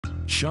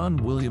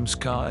Seann William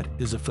Scott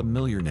is a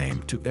familiar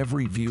name to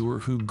every viewer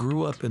who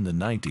grew up in the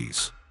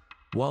 90s.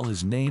 While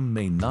his name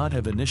may not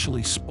have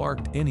initially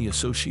sparked any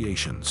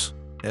associations,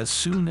 as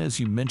soon as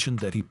you mentioned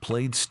that he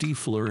played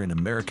Steafler in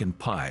American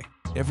Pie,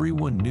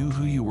 everyone knew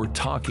who you were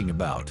talking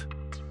about.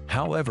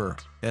 However,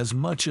 as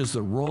much as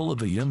the role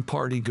of a young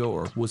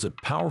partygoer was a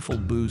powerful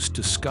boost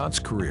to Scott's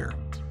career,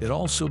 it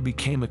also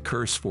became a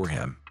curse for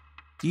him.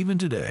 Even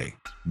today,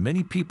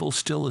 many people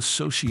still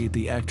associate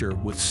the actor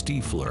with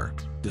Steafler,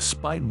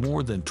 despite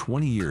more than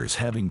 20 years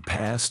having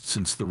passed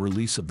since the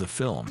release of the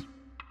film.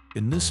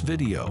 In this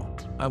video,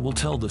 I will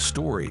tell the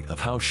story of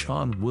how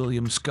Seann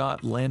William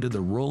Scott landed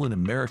the role in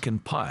American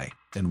Pie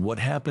and what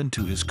happened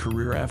to his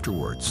career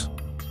afterwards.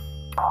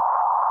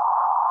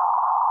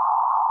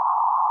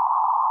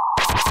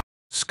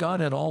 Scott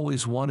had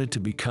always wanted to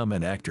become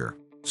an actor,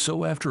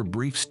 so after a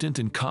brief stint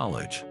in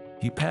college,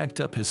 he packed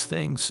up his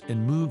things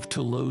and moved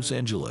to Los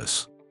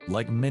Angeles.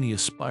 Like many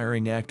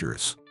aspiring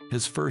actors,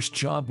 his first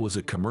job was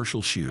a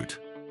commercial shoot.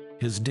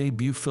 His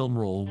debut film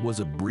role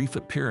was a brief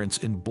appearance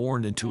in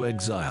Born into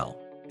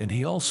Exile, and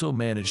he also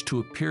managed to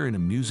appear in a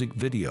music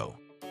video.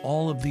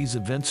 All of these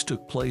events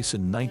took place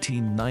in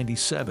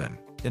 1997,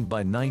 and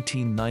by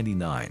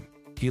 1999,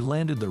 he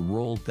landed the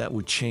role that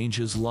would change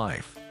his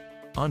life.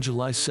 On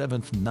July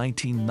 7,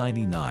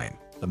 1999,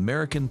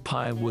 American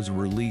Pie was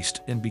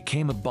released and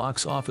became a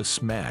box office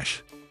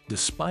smash.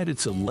 Despite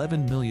its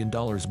 $11 million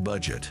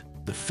budget,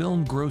 the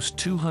film grossed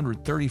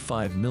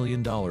 $235 million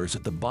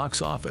at the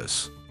box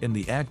office, and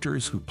the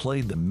actors who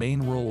played the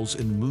main roles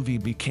in the movie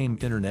became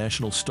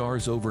international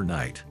stars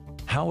overnight.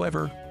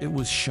 However, it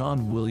was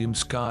Seann William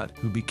Scott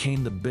who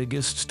became the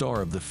biggest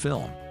star of the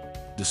film.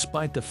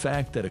 Despite the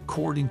fact that,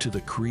 according to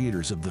the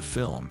creators of the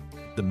film,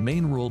 the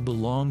main role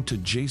belonged to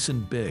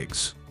Jason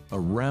Biggs,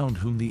 around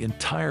whom the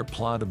entire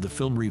plot of the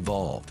film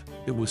revolved,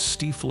 it was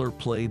Steafler,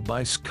 played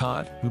by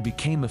Scott, who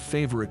became a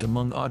favorite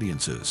among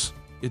audiences.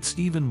 It's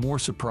even more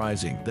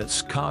surprising that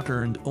Scott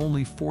earned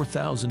only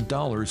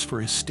 $4,000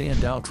 for his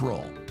standout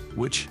role,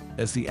 which,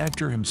 as the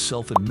actor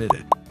himself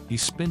admitted, he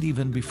spent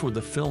even before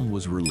the film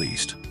was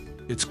released.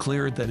 It's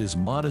clear that his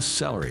modest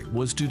salary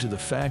was due to the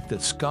fact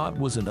that Scott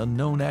was an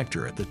unknown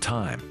actor at the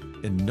time,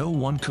 and no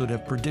one could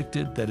have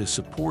predicted that his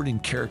supporting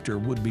character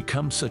would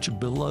become such a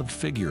beloved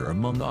figure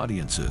among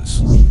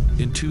audiences.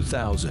 In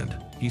 2000,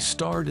 he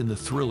starred in the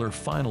thriller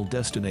Final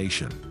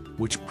Destination,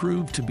 which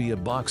proved to be a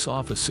box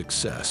office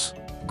success,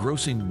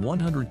 grossing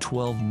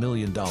 $112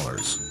 million.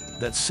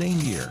 That same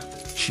year,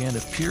 Seann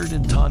appeared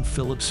in Todd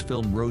Phillips'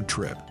 film Road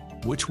Trip,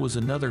 which was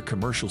another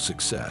commercial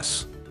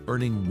success,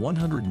 earning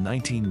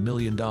 $119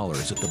 million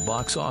at the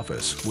box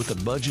office with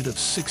a budget of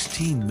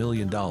 $16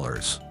 million.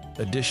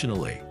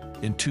 Additionally,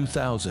 in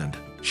 2000,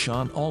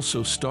 Seann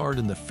also starred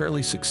in the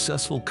fairly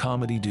successful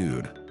comedy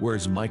Dude,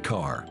 Where's My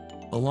Car?,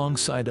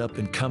 alongside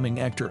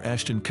up-and-coming actor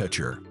Ashton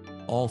Kutcher.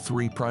 All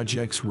three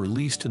projects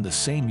released in the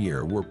same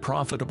year were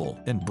profitable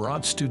and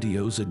brought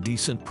studios a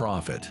decent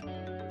profit.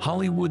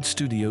 Hollywood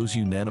studios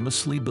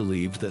unanimously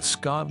believed that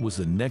Scott was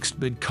the next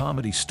big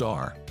comedy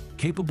star,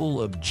 capable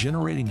of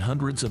generating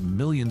hundreds of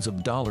millions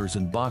of dollars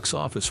in box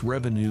office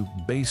revenue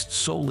based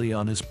solely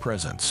on his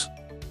presence.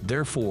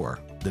 Therefore,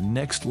 the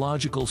next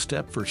logical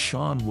step for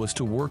Seann was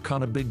to work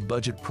on a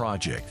big-budget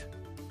project.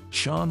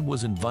 Seann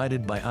was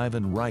invited by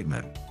Ivan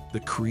Reitman, the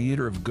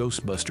creator of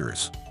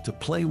Ghostbusters, to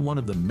play one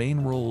of the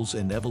main roles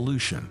in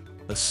Evolution,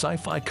 a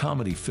sci-fi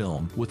comedy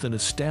film with an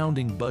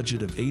astounding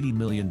budget of $80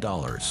 million.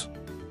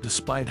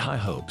 Despite high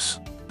hopes,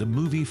 the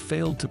movie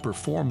failed to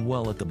perform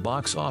well at the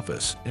box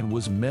office and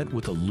was met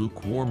with a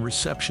lukewarm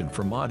reception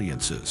from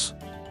audiences.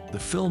 The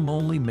film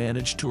only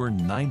managed to earn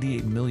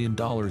 $98 million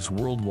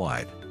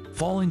worldwide,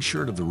 falling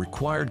short of the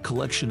required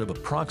collection of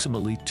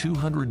approximately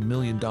 $200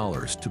 million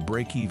to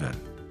break even.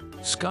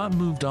 Scott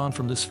moved on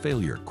from this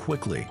failure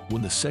quickly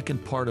when the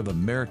second part of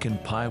American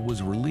Pie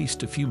was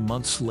released a few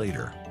months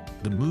later.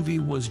 The movie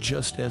was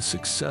just as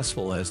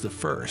successful as the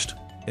first,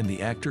 and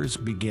the actors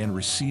began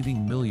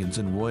receiving millions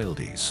in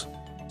royalties.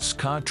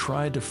 Scott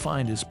tried to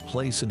find his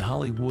place in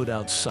Hollywood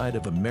outside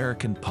of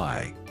American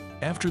Pie.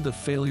 After the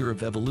failure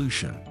of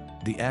Evolution,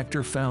 the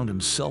actor found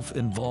himself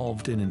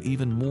involved in an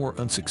even more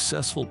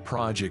unsuccessful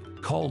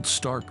project called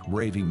Stark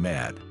Raving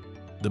Mad.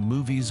 The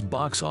movie's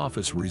box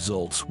office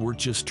results were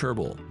just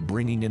terrible,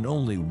 bringing in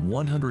only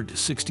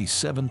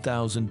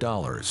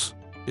 $167,000.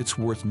 It's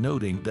worth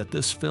noting that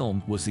this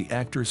film was the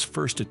actor's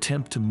first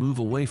attempt to move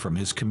away from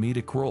his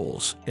comedic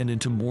roles and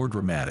into more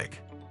dramatic.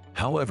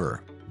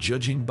 However,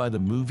 judging by the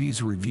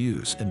movie's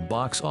reviews and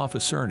box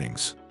office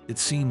earnings, it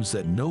seems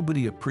that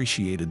nobody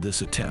appreciated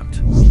this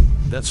attempt.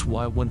 That's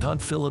why when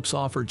Todd Phillips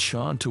offered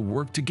Seann to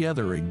work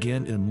together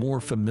again in a more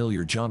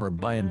familiar genre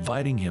by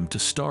inviting him to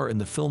star in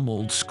the film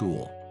Old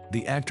School,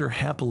 the actor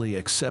happily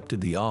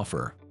accepted the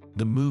offer.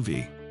 The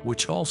movie,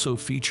 which also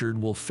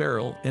featured Will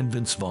Ferrell and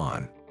Vince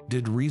Vaughn,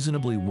 did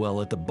reasonably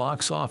well at the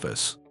box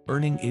office,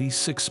 earning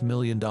 $86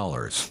 million,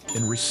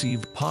 and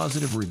received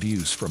positive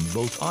reviews from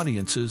both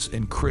audiences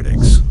and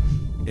critics.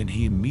 And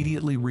he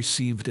immediately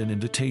received an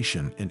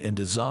invitation in a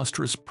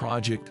disastrous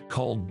project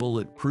called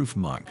Bulletproof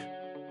Monk.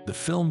 The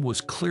film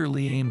was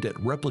clearly aimed at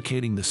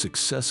replicating the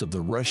success of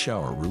the Rush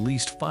Hour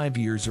released 5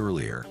 years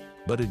earlier,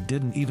 but it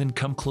didn't even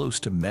come close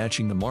to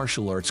matching the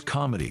martial arts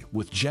comedy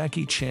with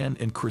Jackie Chan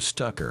and Chris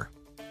Tucker.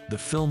 The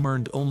film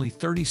earned only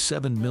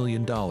 $37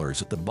 million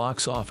at the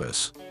box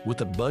office, with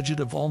a budget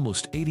of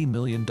almost $80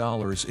 million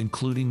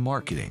including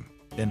marketing,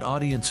 and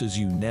audiences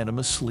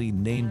unanimously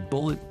named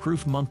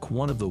Bulletproof Monk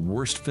one of the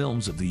worst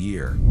films of the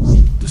year.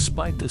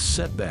 Despite this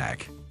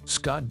setback,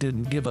 Scott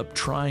didn't give up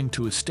trying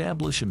to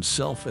establish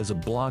himself as a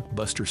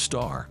blockbuster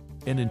star,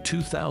 and in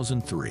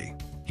 2003,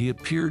 he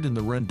appeared in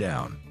The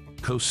Rundown,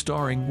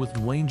 co-starring with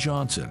Dwayne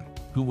Johnson,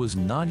 who was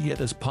not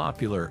yet as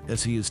popular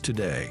as he is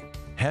today,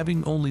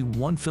 having only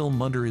one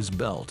film under his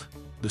belt,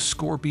 The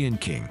Scorpion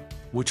King,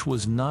 which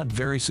was not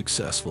very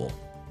successful.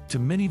 To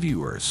many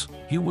viewers,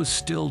 he was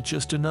still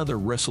just another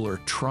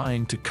wrestler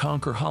trying to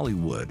conquer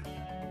Hollywood.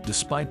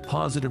 Despite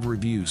positive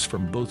reviews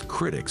from both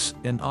critics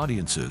and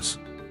audiences,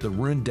 The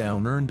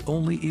Rundown earned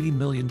only $80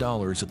 million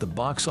at the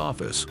box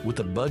office with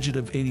a budget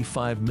of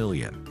 $85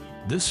 million.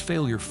 This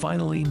failure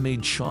finally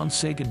made Seann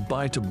say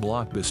goodbye to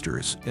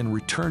blockbusters and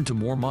return to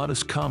more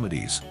modest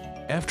comedies.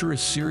 After a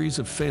series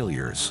of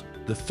failures,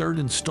 the third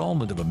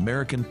installment of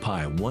American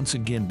Pie once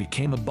again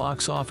became a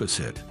box office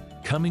hit,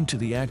 coming to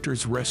the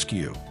actor's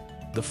rescue.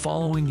 The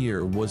following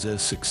year was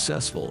as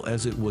successful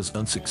as it was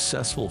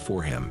unsuccessful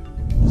for him.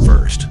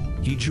 First,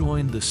 he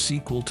joined the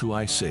sequel to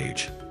Ice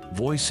Age,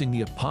 voicing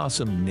the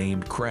opossum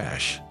named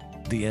Crash.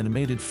 The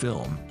animated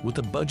film, with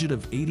a budget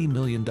of $80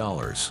 million,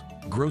 grossed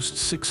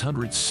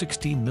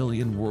 $660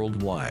 million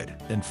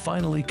worldwide, and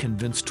finally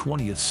convinced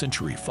 20th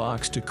Century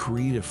Fox to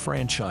create a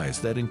franchise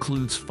that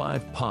includes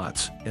 5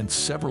 parts and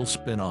several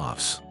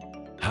spin-offs.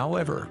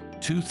 However,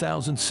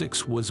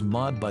 2006 was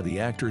marred by the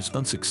actor's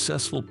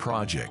unsuccessful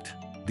project,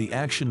 the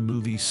action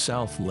movie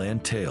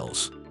Southland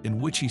Tales, in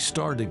which he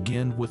starred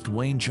again with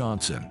Dwayne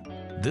Johnson.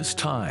 This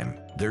time,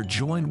 their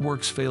joint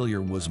work's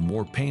failure was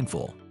more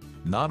painful.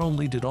 Not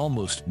only did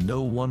almost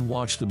no one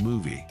watch the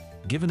movie,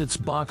 given its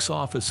box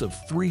office of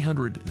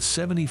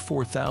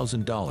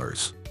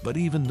 $374,000, but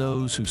even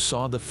those who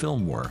saw the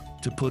film were,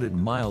 to put it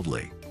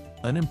mildly,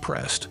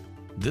 unimpressed.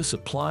 This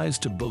applies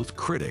to both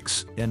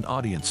critics and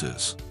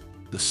audiences.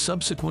 The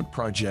subsequent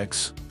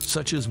projects,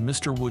 such as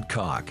Mr.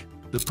 Woodcock,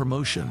 The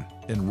Promotion,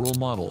 and Role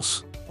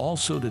Models,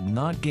 also did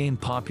not gain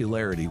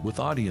popularity with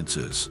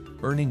audiences,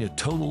 earning a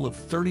total of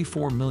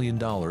 $34 million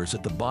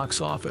at the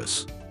box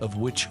office, of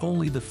which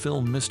only the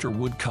film Mr.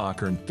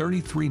 Woodcock earned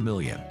 $33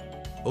 million.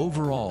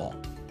 Overall,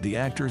 the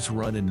actor's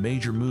run in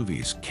major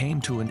movies came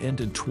to an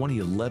end in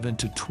 2011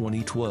 to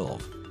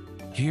 2012.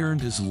 He earned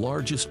his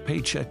largest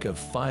paycheck of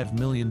 $5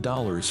 million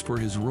for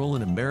his role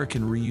in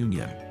American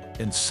Reunion,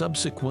 and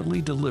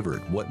subsequently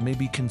delivered what may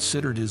be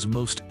considered his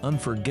most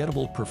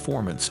unforgettable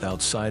performance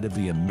outside of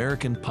the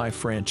American Pie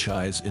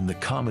franchise in the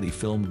comedy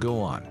film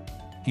Goon.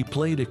 He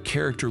played a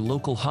character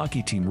local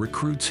hockey team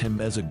recruits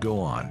him as a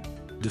Goon.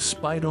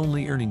 Despite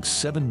only earning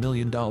 $7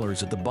 million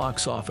at the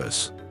box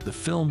office, the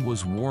film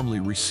was warmly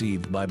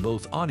received by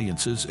both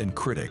audiences and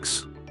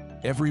critics.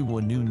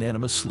 Everyone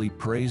unanimously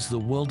praised the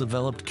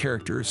well-developed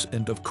characters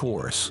and, of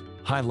course,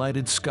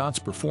 highlighted Scott's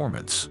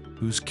performance,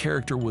 whose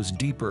character was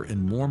deeper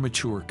and more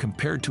mature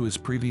compared to his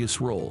previous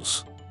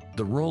roles.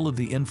 The role of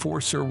the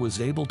enforcer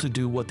was able to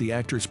do what the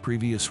actor's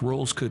previous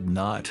roles could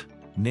not,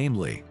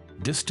 namely,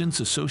 distance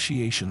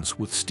associations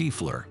with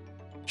Steafler.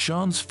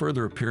 Seann's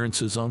further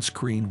appearances on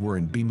screen were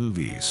in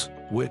B-movies,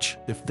 which,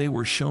 if they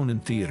were shown in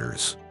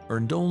theaters,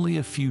 earned only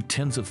a few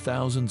tens of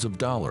thousands of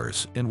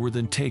dollars and were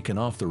then taken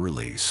off the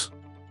release.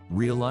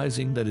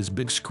 Realizing that his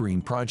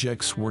big-screen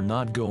projects were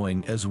not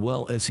going as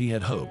well as he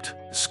had hoped,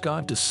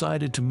 Scott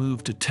decided to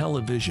move to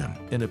television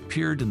and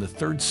appeared in the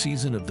 3rd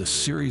season of the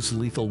series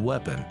Lethal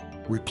Weapon,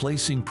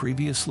 replacing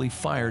previously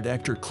fired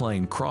actor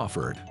Clayne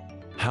Crawford.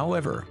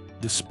 However,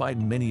 despite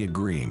many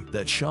agreeing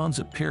that Seann's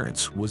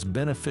appearance was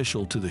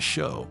beneficial to the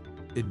show,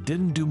 it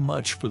didn't do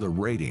much for the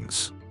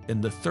ratings,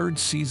 and the 3rd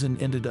season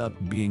ended up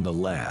being the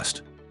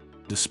last.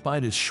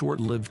 Despite his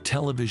short-lived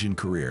television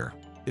career,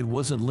 it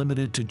wasn't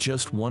limited to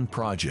just one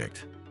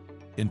project.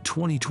 In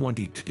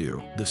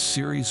 2022, the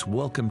series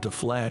Welcome to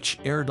Flatch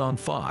aired on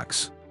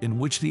Fox, in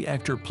which the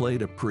actor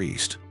played a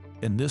priest,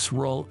 and this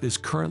role is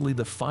currently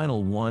the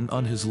final one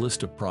on his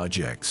list of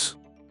projects.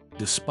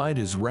 Despite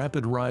his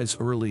rapid rise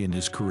early in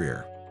his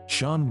career,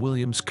 Seann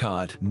William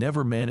Scott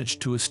never managed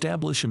to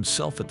establish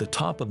himself at the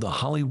top of the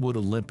Hollywood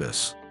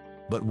Olympus.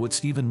 But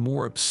what's even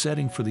more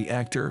upsetting for the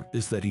actor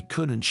is that he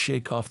couldn't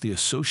shake off the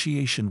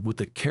association with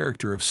the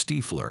character of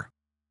Steafler.